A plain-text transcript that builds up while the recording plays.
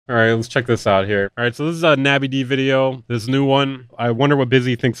All right, let's check this out here. All right, so this is a Nabby D video, this new one. I wonder what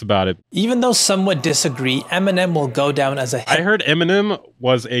Busy thinks about it. Even though some would disagree, Eminem will go down as a... I heard Eminem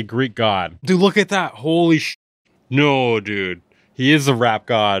was a Greek god. Dude, look at that. Holy sh... No, dude. He is a rap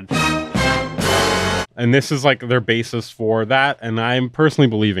god. And this is like their basis for that, and I'm personally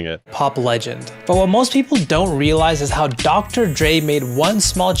believing it. Pop legend. But what most people don't realize is how Dr. Dre made one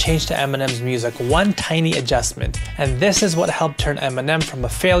small change to Eminem's music, one tiny adjustment. And this is what helped turn Eminem from a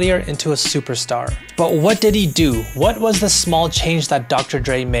failure into a superstar. But what did he do? What was the small change that Dr.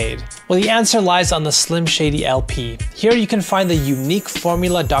 Dre made? Well, the answer lies on the Slim Shady LP. Here you can find the unique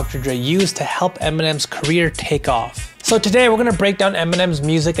formula Dr. Dre used to help Eminem's career take off. So today we're gonna break down Eminem's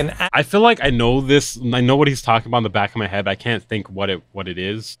music and... I feel like I know this, I know what he's talking about in the back of my head, but I can't think what it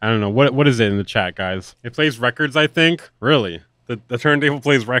is. I don't know, what is it in the chat, guys? It plays records, I think? Really? The turntable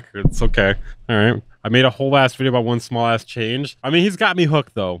plays records, okay. Alright. I made a whole ass video about one small ass change. I mean, he's got me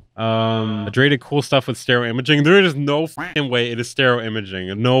hooked though. Dre did cool stuff with stereo imaging. There is no fucking way it is stereo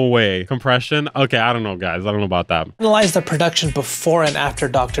imaging. No way. Compression? Okay, I don't know, guys. I don't know about that. Analyze the production before and after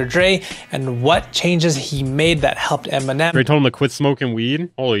Dr. Dre and what changes he made that helped Eminem. Dre told him to quit smoking weed?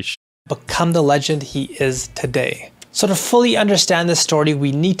 Holy shit. Become the legend he is today. So to fully understand this story,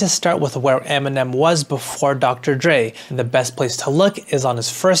 we need to start with where Eminem was before Dr. Dre, and the best place to look is on his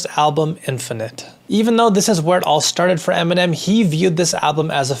first album, Infinite. Even though this is where it all started for Eminem, he viewed this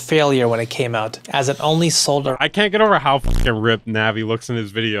album as a failure when it came out, as it only sold... I can't get over how fucking ripped Navi looks in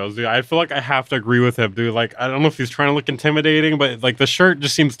his videos, dude. I feel like I have to agree with him, dude. Like, I don't know if he's trying to look intimidating, but like the shirt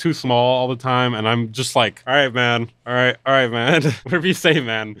just seems too small all the time, and I'm just like, all right, man. All right, man. Whatever you say,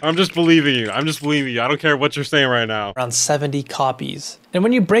 man. I'm just believing you. I'm just believing you. I don't care what you're saying right now. Around 70 copies. And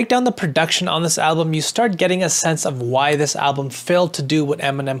when you break down the production on this album, you start getting a sense of why this album failed to do what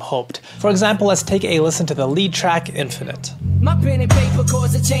Eminem hoped. For example, let's take a listen to the lead track, Infinite. My pen and paper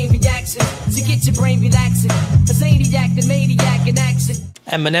cause a chain reaction to get your brain relaxing. A zaniac, the maniac in action.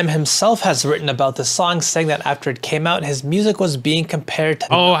 Eminem himself has written about the song, saying that after it came out, his music was being compared to...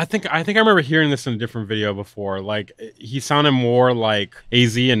 Oh, I think I remember hearing this in a different video before. Like, he sounded more like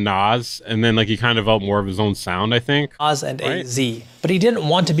AZ and Nas, and then like he kind of developed more of his own sound, I think. Nas and AZ. But he didn't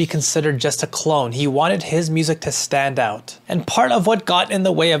want to be considered just a clone. He wanted his music to stand out. And part of what got in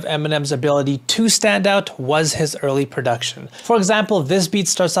the way of Eminem's ability to stand out was his early production. For example, this beat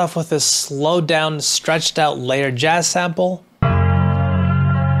starts off with this slowed down, stretched out layered jazz sample.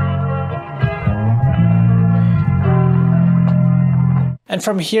 And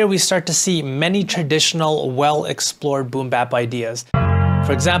from here we start to see many traditional, well-explored boom bap ideas.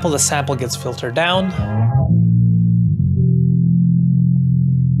 For example, the sample gets filtered down.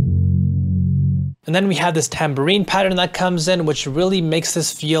 And then we have this tambourine pattern that comes in, which really makes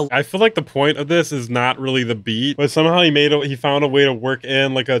this feel... I feel like the point of this is not really the beat, but somehow he found a way to work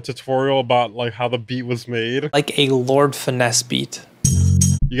in like a tutorial about like how the beat was made. Like a Lord Finesse beat.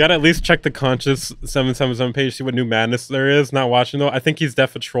 You gotta at least check the Conscious 777 page, see what new madness there is. Not watching though. I think he's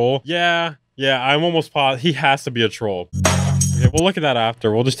def a troll. Yeah, I'm almost positive. He has to be a troll. Okay, we'll look at that after.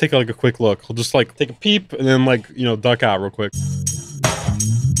 We'll just take like a quick look. We'll just like take a peep and then like, you know, duck out real quick.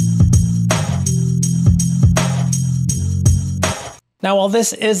 Now, while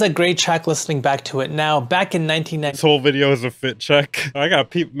this is a great track listening back to it now, back in 1990... This whole video is a fit check. I gotta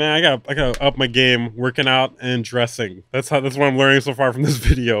peep, man, I gotta up my game, working out and dressing. That's what I'm learning so far from this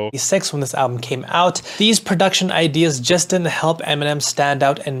video. When this album came out, these production ideas just didn't help Eminem stand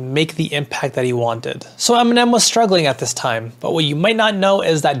out and make the impact that he wanted. So Eminem was struggling at this time, but what you might not know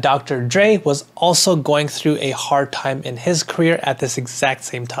is that Dr. Dre was also going through a hard time in his career at this exact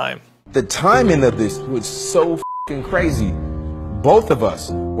same time. The timing of this was so f***ing crazy. Both of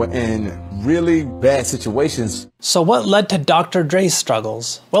us were in really bad situations. So what led to Dr. Dre's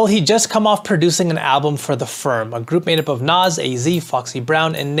struggles? Well, he'd just come off producing an album for The Firm, a group made up of Nas, AZ, Foxy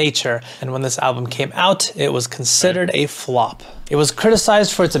Brown, and Nature. And when this album came out, it was considered a flop. It was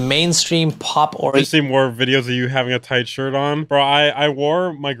criticized for its mainstream pop or... I see more videos of you having a tight shirt on. Bro, I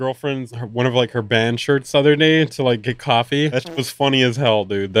wore my girlfriend's, one of like her band shirts the other day to like get coffee. That shit was funny as hell,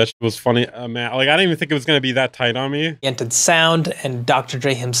 dude. That shit was funny. Man, like I didn't even think it was gonna be that tight on me. Oriented sound, and Dr.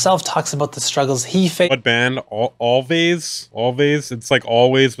 Dre himself talks about the struggles he faced. What band? Always? Always? It's like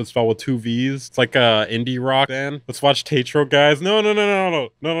Always, but spelled with 2 V's. It's like a indie rock band. Let's watch Tatro, guys. No.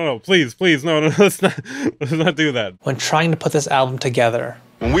 Please, no. Let's not do that. When trying to put this album together.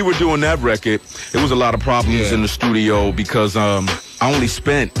 When we were doing that record, it was a lot of problems in the studio because I only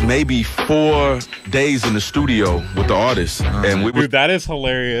spent maybe 4 days in the studio with the artist. And we Dude, that is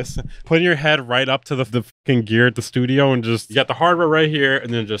hilarious. Putting your head right up to the fucking gear at the studio and just, you got the hardware right here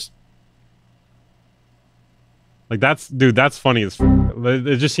and then just... Like that's, dude, that's funny as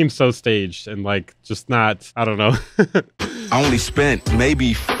It just seems so staged and like just not, I don't know. I only spent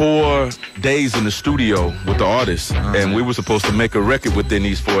maybe 4 days in the studio with the artist, and we were supposed to make a record within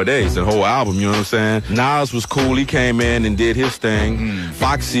these 4 days, the whole album, you know what I'm saying? Nas was cool, he came in and did his thing.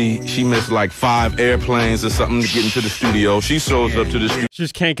 Foxy, she missed like 5 airplanes or something to get into the studio. She shows up to the She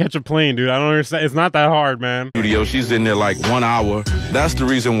just can't catch a plane, dude. I don't understand. It's not that hard, man. studio. She's in there like 1 hour. That's the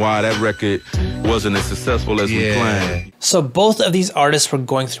reason why that record wasn't as successful as we planned. So both of these artists were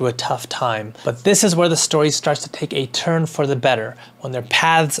going through a tough time, but this is where the story starts to take a turn for the better, when their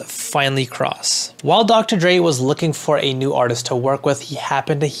paths finally cross. While Dr. Dre was looking for a new artist to work with, he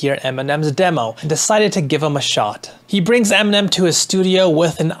happened to hear Eminem's demo and decided to give him a shot. He brings Eminem to his studio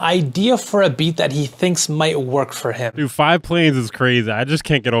with an idea for a beat that he thinks might work for him. Dude, 5 planes is crazy. I just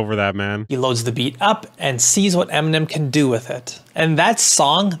can't get over that, man. He loads the beat up and sees what Eminem can do with it. And that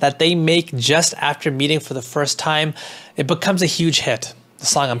song that they make just after meeting for the first time, it becomes a huge hit. The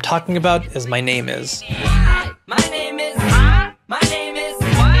song I'm talking about is My Name Is.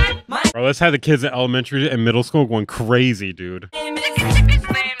 Bro, let's have the kids at elementary and middle school going crazy, dude.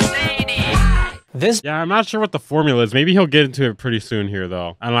 This Yeah, I'm not sure what the formula is. Maybe he'll get into it pretty soon here,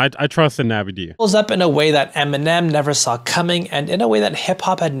 though. And I trust in Navi D. pulls up in a way that Eminem never saw coming and in a way that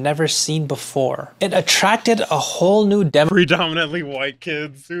hip-hop had never seen before. It attracted a whole new demo. Predominantly white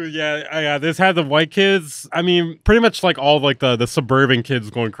kids. Dude, yeah, this had the white kids. I mean, pretty much like all like the suburban kids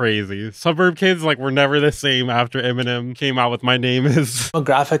going crazy. Suburb kids like were never the same after Eminem came out with My Name Is.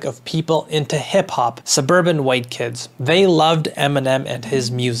 Demographic of people into hip-hop, suburban white kids. They loved Eminem and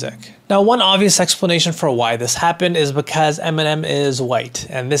his music. Now, one obvious explanation for why this happened is because Eminem is white,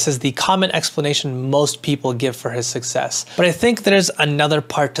 and this is the common explanation most people give for his success. But I think there's another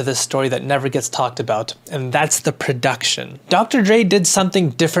part to this story that never gets talked about, and that's the production. Dr. Dre did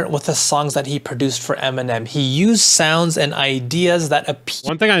something different with the songs that he produced for Eminem. He used sounds and ideas that appeal.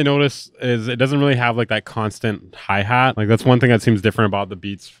 One thing I noticed is it doesn't really have like that constant hi-hat. Like that's one thing that seems different about the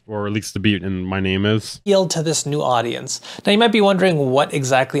beats, or at least the beat in My Name Is. To this new audience. Now you might be wondering what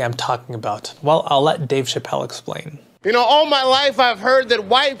exactly I'm talking about. Well, I'll let Dave Chappelle explain. You know, all my life I've heard that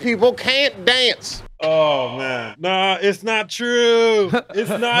white people can't dance. Oh man, no, it's not true. It's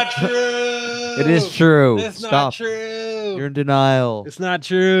not true. It is true. It's Stop. not true. You're in denial. It's not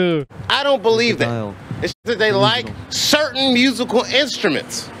true. I don't believe that. Denial. It's that they like certain musical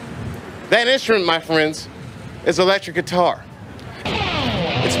instruments. That instrument, my friends, is electric guitar.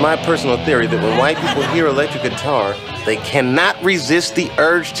 It's my personal theory that when white people hear electric guitar, they cannot resist the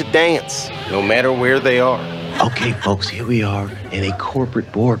urge to dance, no matter where they are. Okay, folks, here we are in a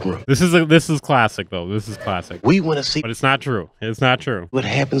corporate boardroom. This is classic though. This is classic. We want to see But it's not true. It's not true. what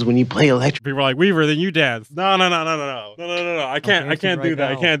happens when you play electric. People are like, Weaver, then you dance. No. I can't do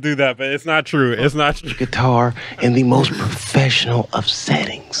that. I can't do that. But it's not true. It's not true. Guitar in the most professional of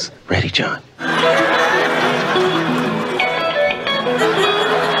settings. Ready, John?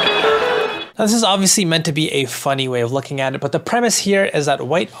 Now, this is obviously meant to be a funny way of looking at it, but the premise here is that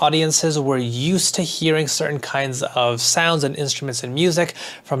white audiences were used to hearing certain kinds of sounds and instruments in music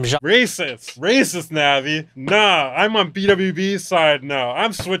from Racist, Navi. Nah, I'm on BWB's side now.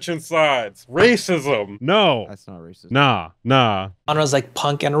 I'm switching sides. Racism. No. That's not racist. Nah. genres like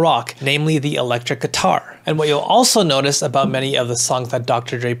punk and rock, namely the electric guitar. And what you'll also notice about many of the songs that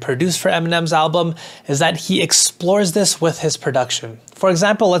Dr. Dre produced for Eminem's album is that he explores this with his production. For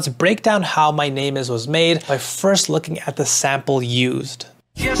example, let's break down how My Name Is was made by first looking at the sample used.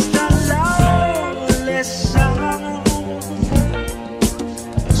 Just a lonely song,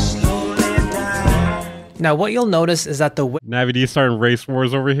 slowly down. Now what you'll notice is that the way Navi D starting race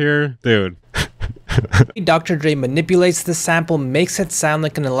wars over here, dude. Dr. Dre manipulates the sample makes it sound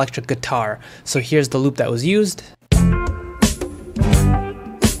like an electric guitar. So here's the loop that was used.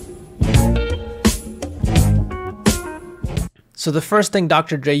 So the first thing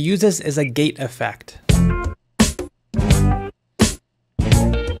Dr. Dre uses is a gate effect.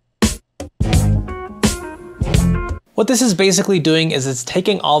 What this is basically doing is it's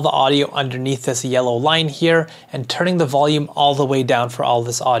taking all the audio underneath this yellow line here and turning the volume all the way down for all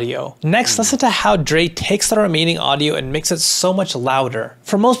this audio. Next, listen to how Dre takes the remaining audio and makes it so much louder.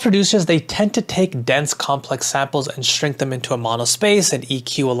 For most producers, they tend to take dense, complex samples and shrink them into a mono space and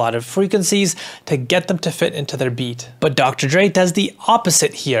EQ a lot of frequencies to get them to fit into their beat. But Dr. Dre does the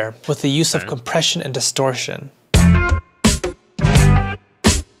opposite here with the use of compression and distortion.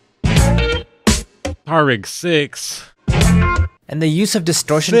 Tarig 6. And the use of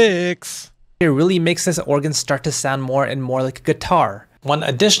distortion 6. here really makes this organ start to sound more and more like a guitar. One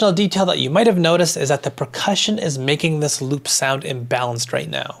additional detail that you might have noticed is that the percussion is making this loop sound imbalanced right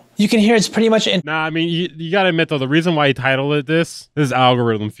now. You can hear it's pretty much in. Nah, I mean, you gotta admit though, the reason why he titled it this is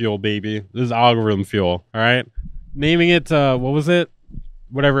algorithm fuel, baby. This is algorithm fuel. All right, naming it what was it?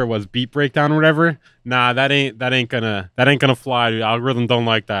 Whatever it was, beat breakdown or whatever. Nah, that ain't gonna fly. Dude. Algorithm don't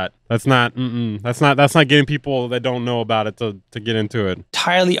like that. That's not getting people that don't know about it to get into it.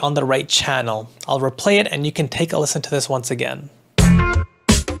 Entirely on the right channel. I'll replay it and you can take a listen to this once again.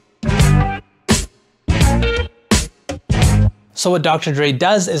 So what Dr. Dre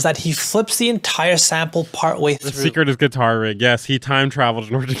does is that he flips the entire sample partway through. The secret is guitar rig. Yes, he time traveled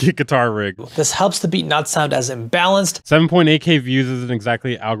in order to get guitar rig. This helps the beat not sound as imbalanced. 7.8K views isn't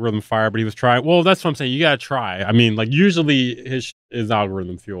exactly algorithm fire, but he was trying. Well, that's what I'm saying. You gotta try. I mean, like usually his is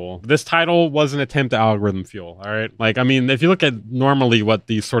algorithm fuel. This title was an attempt at algorithm fuel. All right. Like, I mean, if you look at normally what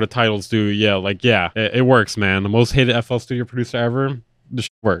these sort of titles do, it works, man. The most hated FL Studio producer ever. This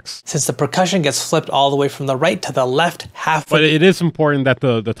works. Since the percussion gets flipped all the way from the right to the left half. But it is important that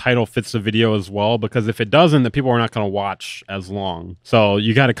the title fits the video as well, because if it doesn't, the people are not going to watch as long. So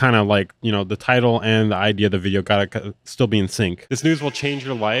you got to kind of like, you know, the title and the idea of the video got to still be in sync. This news will change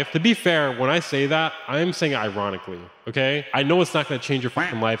your life. To be fair, when I say that, I'm saying it ironically. Okay? I know it's not going to change your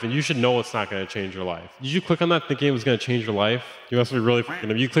fucking life, and you should know it's not going to change your life. Did you click on that thinking it was going to change your life? You must be really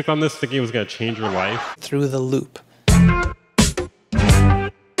fucking. If you clicked on this thinking it was going to change your life. Through the loop.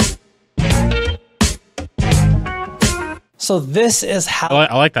 So this is how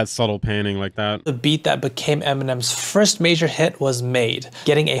I like that subtle panning like that. The beat that became Eminem's first major hit was made,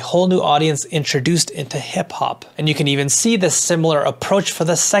 getting a whole new audience introduced into hip-hop. And you can even see this similar approach for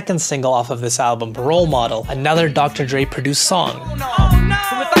the second single off of this album, Role Model, another Dr. Dre produced song.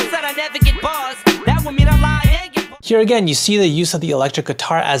 Here again, you see the use of the electric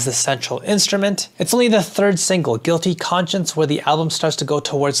guitar as the central instrument. It's only the third single, Guilty Conscience, where the album starts to go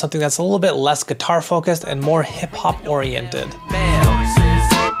towards something that's a little bit less guitar focused and more hip hop oriented.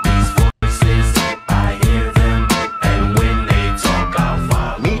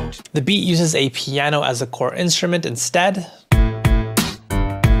 The beat uses a piano as a core instrument instead.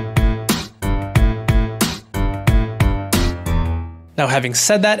 Now, having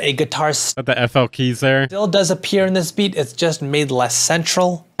said that, a guitar got the FL keys there. Still does appear in this beat, it's just made less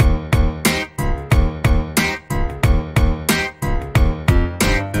central.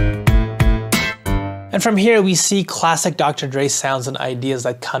 And from here, we see classic Dr. Dre sounds and ideas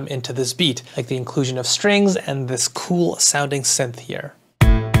that come into this beat, like the inclusion of strings and this cool sounding synth here.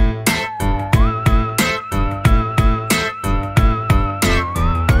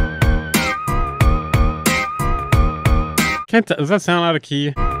 Does that sound out of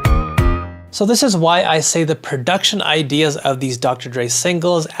key? So this is why I say the production ideas of these Dr. Dre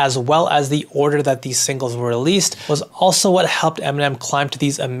singles, as well as the order that these singles were released, was also what helped Eminem climb to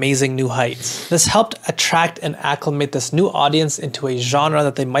these amazing new heights. This helped attract and acclimate this new audience into a genre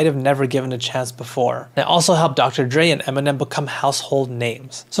that they might have never given a chance before. And it also helped Dr. Dre and Eminem become household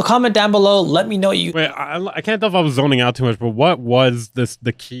names. So comment down below, let me know what you— Wait, I can't tell if I was zoning out too much, but what was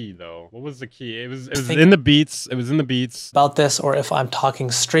the key though? What was the key? It was in the beats. It was in the beats. About this, or if I'm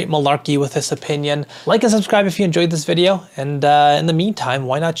talking straight malarkey with this opinion. Like and subscribe if you enjoyed this video, and in the meantime,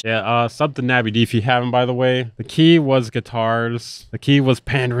 why not— Yeah, sub to Nabby D if you haven't, by the way. The key was guitars. The key was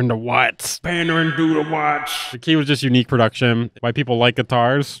pandering to what? Pandering to the watch. The key was just unique production. White people like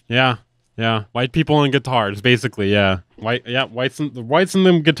guitars. Yeah. White people and guitars, basically, yeah. Whites and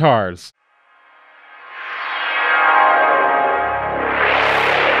them guitars.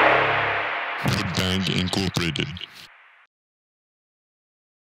 Bang Incorporated.